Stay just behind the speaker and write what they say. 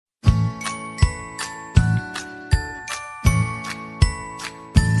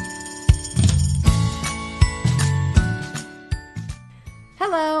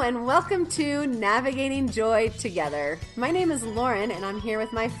and welcome to Navigating Joy Together. My name is Lauren, and I'm here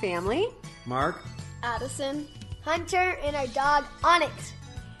with my family. Mark, Addison, Hunter, and our dog, Onyx.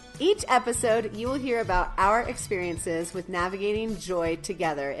 Each episode, you will hear about our experiences with navigating joy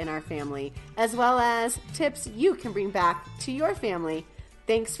together in our family, as well as tips you can bring back to your family.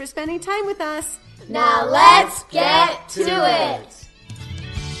 Thanks for spending time with us. Now let's get to it.